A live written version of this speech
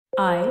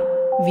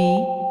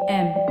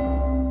IVM.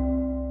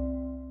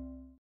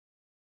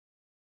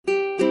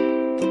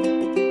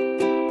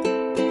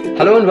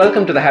 Hello and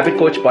welcome to the Habit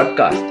Coach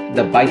Podcast,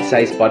 the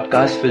bite-sized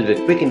podcast filled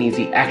with quick and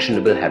easy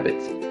actionable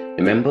habits.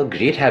 Remember,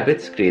 great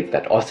habits create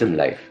that awesome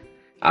life.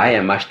 I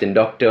am Ashton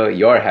Doctor,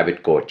 your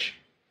habit coach.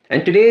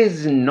 And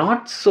today's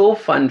not so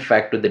fun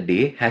fact of the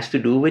day has to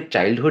do with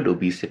childhood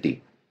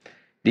obesity.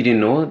 Did you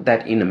know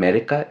that in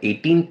America,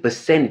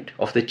 18%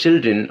 of the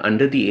children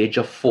under the age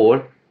of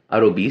 4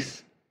 are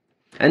obese?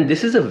 And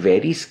this is a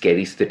very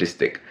scary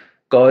statistic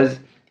because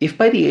if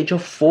by the age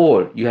of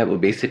 4 you have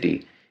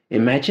obesity,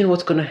 imagine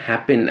what's going to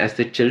happen as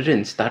the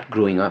children start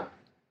growing up.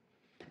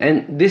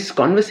 And this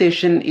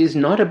conversation is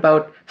not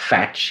about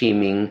fat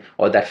shaming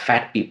or that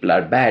fat people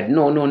are bad.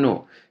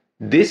 No.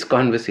 This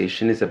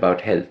conversation is about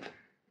health.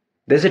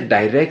 There's a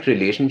direct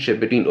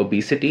relationship between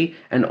obesity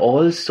and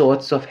all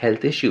sorts of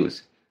health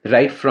issues,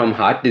 right from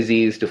heart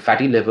disease to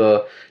fatty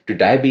liver to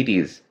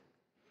diabetes.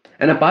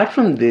 And apart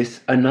from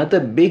this, another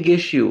big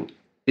issue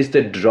is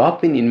the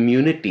drop in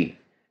immunity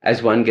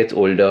as one gets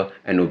older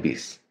and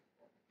obese.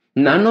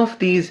 None of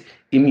these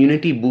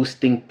immunity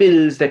boosting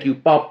pills that you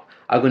pop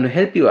are going to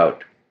help you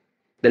out.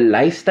 The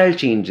lifestyle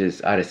changes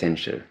are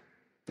essential.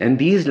 And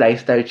these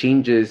lifestyle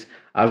changes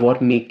are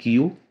what make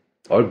you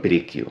or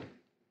break you.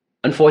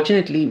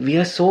 Unfortunately, we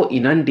are so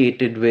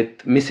inundated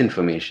with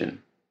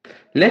misinformation.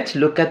 Let's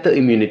look at the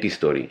immunity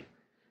story.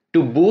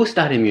 To boost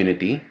our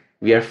immunity,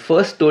 we are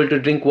first told to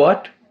drink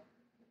what?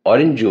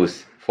 Orange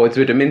juice for its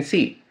vitamin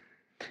C.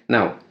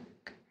 Now,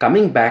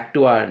 coming back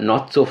to our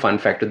not so fun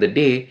fact of the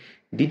day,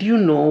 did you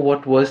know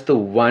what was the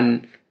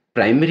one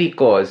primary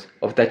cause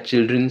of that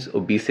children's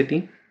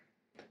obesity?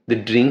 The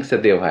drinks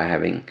that they were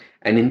having,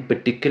 and in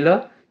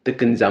particular, the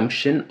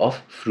consumption of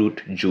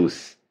fruit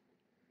juice.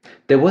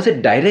 There was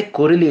a direct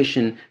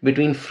correlation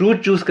between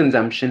fruit juice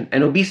consumption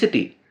and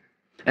obesity.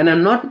 And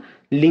I'm not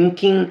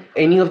linking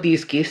any of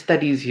these case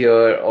studies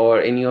here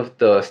or any of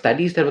the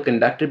studies that were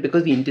conducted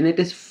because the internet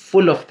is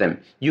full of them.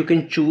 You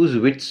can choose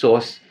which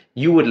source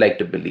you would like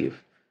to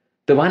believe.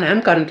 The one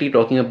I'm currently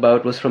talking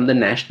about was from the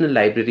National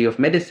Library of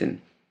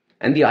Medicine.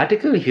 And the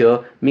article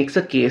here makes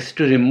a case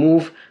to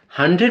remove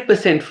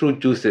 100% fruit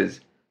juices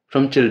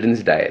from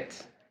children's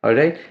diets.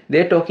 Alright?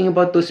 They're talking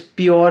about those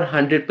pure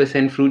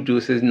 100% fruit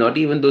juices, not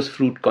even those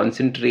fruit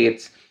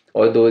concentrates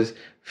or those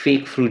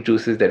fake fruit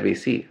juices that we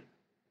see.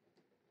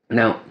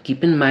 Now,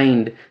 keep in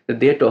mind that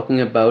they're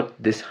talking about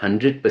this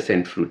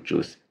 100% fruit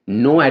juice,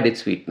 no added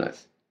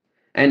sweeteners.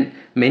 And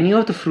many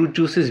of the fruit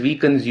juices we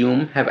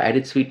consume have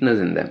added sweeteners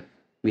in them.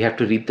 We have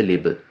to read the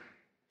label.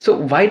 So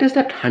why does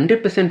that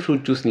 100%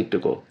 fruit juice need to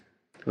go?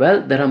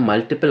 Well, there are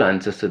multiple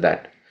answers to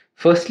that.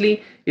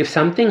 Firstly, if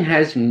something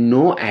has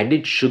no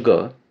added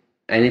sugar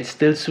and it's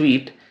still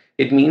sweet,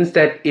 it means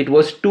that it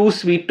was too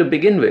sweet to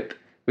begin with,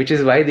 which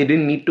is why they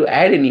didn't need to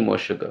add any more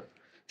sugar.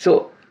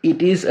 So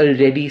it is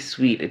already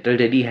sweet. It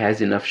already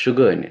has enough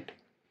sugar in it.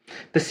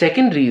 The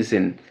second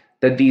reason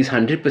that these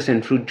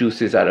 100% fruit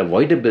juices are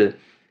avoidable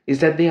is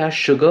that they are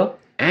sugar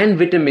and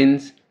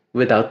vitamins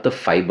without the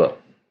fiber.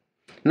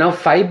 Now,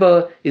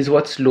 fiber is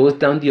what slows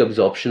down the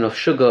absorption of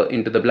sugar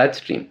into the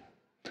bloodstream.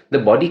 The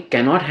body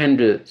cannot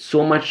handle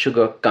so much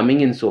sugar coming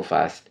in so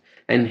fast,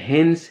 and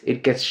hence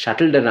it gets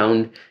shuttled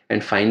around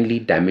and finally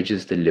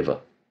damages the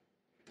liver.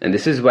 And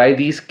this is why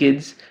these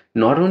kids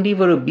not only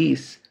were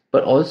obese,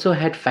 but also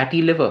had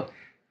fatty liver.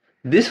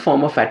 This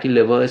form of fatty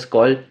liver is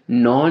called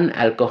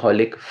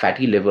non-alcoholic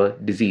fatty liver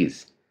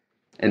disease.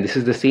 And this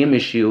is the same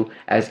issue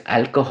as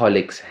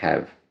alcoholics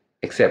have,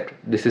 except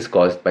this is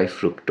caused by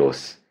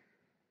fructose.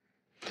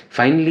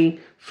 Finally,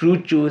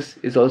 fruit juice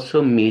is also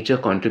a major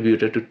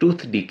contributor to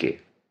tooth decay.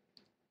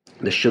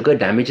 The sugar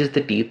damages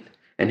the teeth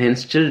and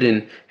hence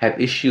children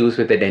have issues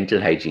with their dental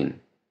hygiene.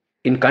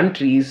 In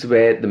countries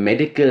where the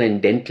medical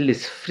and dental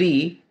is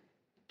free,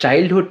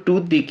 childhood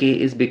tooth decay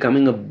is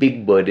becoming a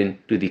big burden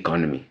to the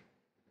economy.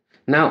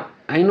 Now,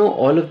 I know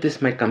all of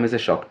this might come as a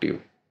shock to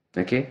you,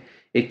 okay?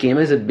 It came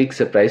as a big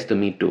surprise to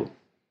me too.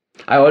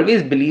 I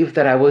always believed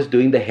that I was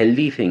doing the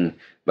healthy thing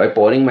by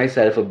pouring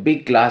myself a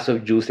big glass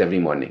of juice every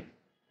morning.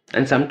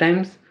 And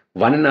sometimes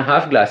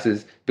 1.5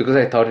 glasses because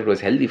I thought it was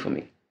healthy for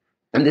me.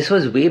 And this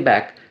was way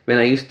back when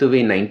I used to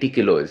weigh 90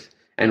 kilos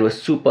and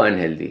was super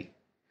unhealthy.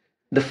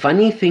 The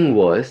funny thing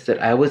was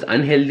that I was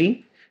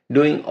unhealthy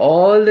doing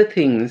all the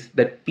things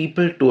that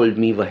people told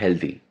me were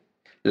healthy.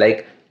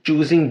 Like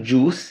choosing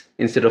juice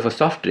instead of a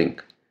soft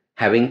drink,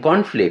 having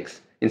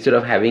cornflakes instead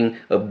of having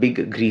a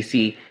big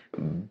greasy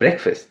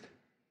breakfast.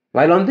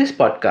 While on this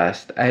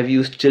podcast, I have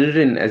used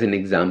children as an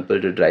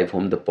example to drive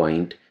home the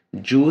point,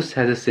 juice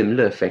has a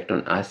similar effect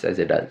on us as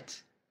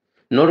adults.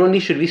 Not only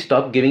should we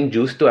stop giving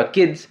juice to our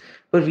kids,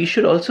 but we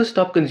should also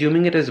stop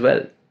consuming it as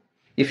well.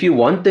 If you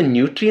want the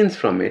nutrients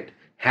from it,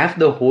 have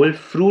the whole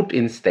fruit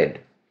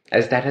instead,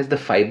 as that has the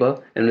fiber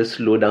and will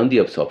slow down the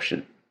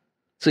absorption.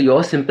 So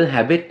your simple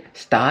habit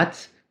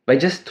starts by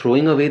just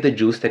throwing away the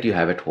juice that you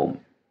have at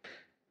home.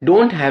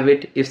 Don't have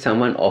it if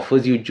someone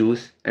offers you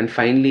juice, and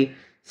finally,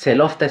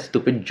 sell off that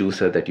stupid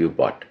juicer that you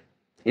bought.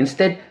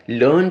 Instead,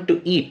 learn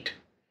to eat,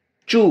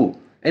 chew,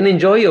 and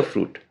enjoy your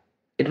fruit.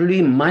 It will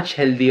be much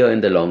healthier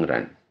in the long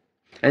run.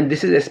 And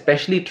this is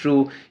especially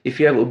true if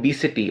you have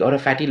obesity or a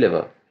fatty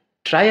liver.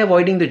 Try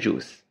avoiding the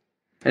juice.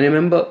 And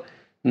remember,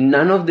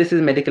 none of this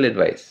is medical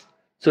advice.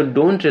 So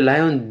don't rely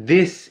on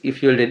this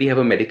if you already have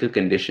a medical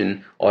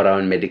condition or are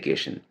on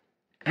medication.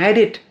 Add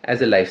it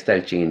as a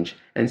lifestyle change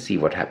and see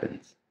what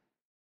happens.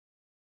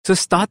 So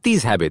start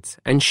these habits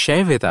and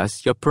share with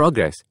us your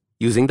progress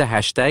using the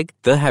hashtag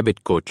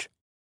 #TheHabitCoach.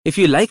 If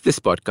you like this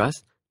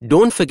podcast,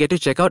 don't forget to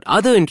check out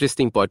other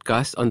interesting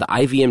podcasts on the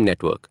IVM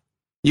network.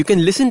 You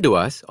can listen to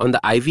us on the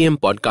IVM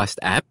Podcast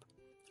app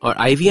or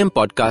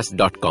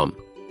ivmpodcast.com.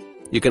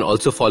 You can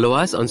also follow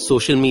us on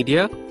social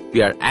media.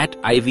 We are at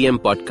IVM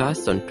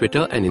Podcasts on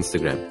Twitter and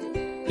Instagram.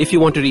 If you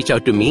want to reach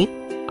out to me,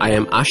 I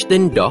am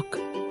Ashdin Doc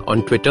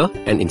on Twitter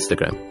and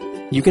Instagram.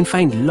 You can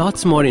find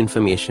lots more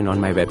information on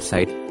my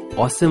website,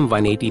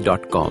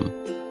 awesome180.com,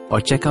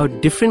 or check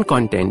out different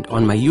content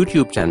on my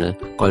YouTube channel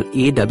called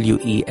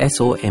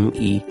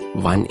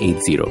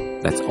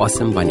AWESOME180. That's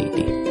Awesome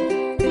 180.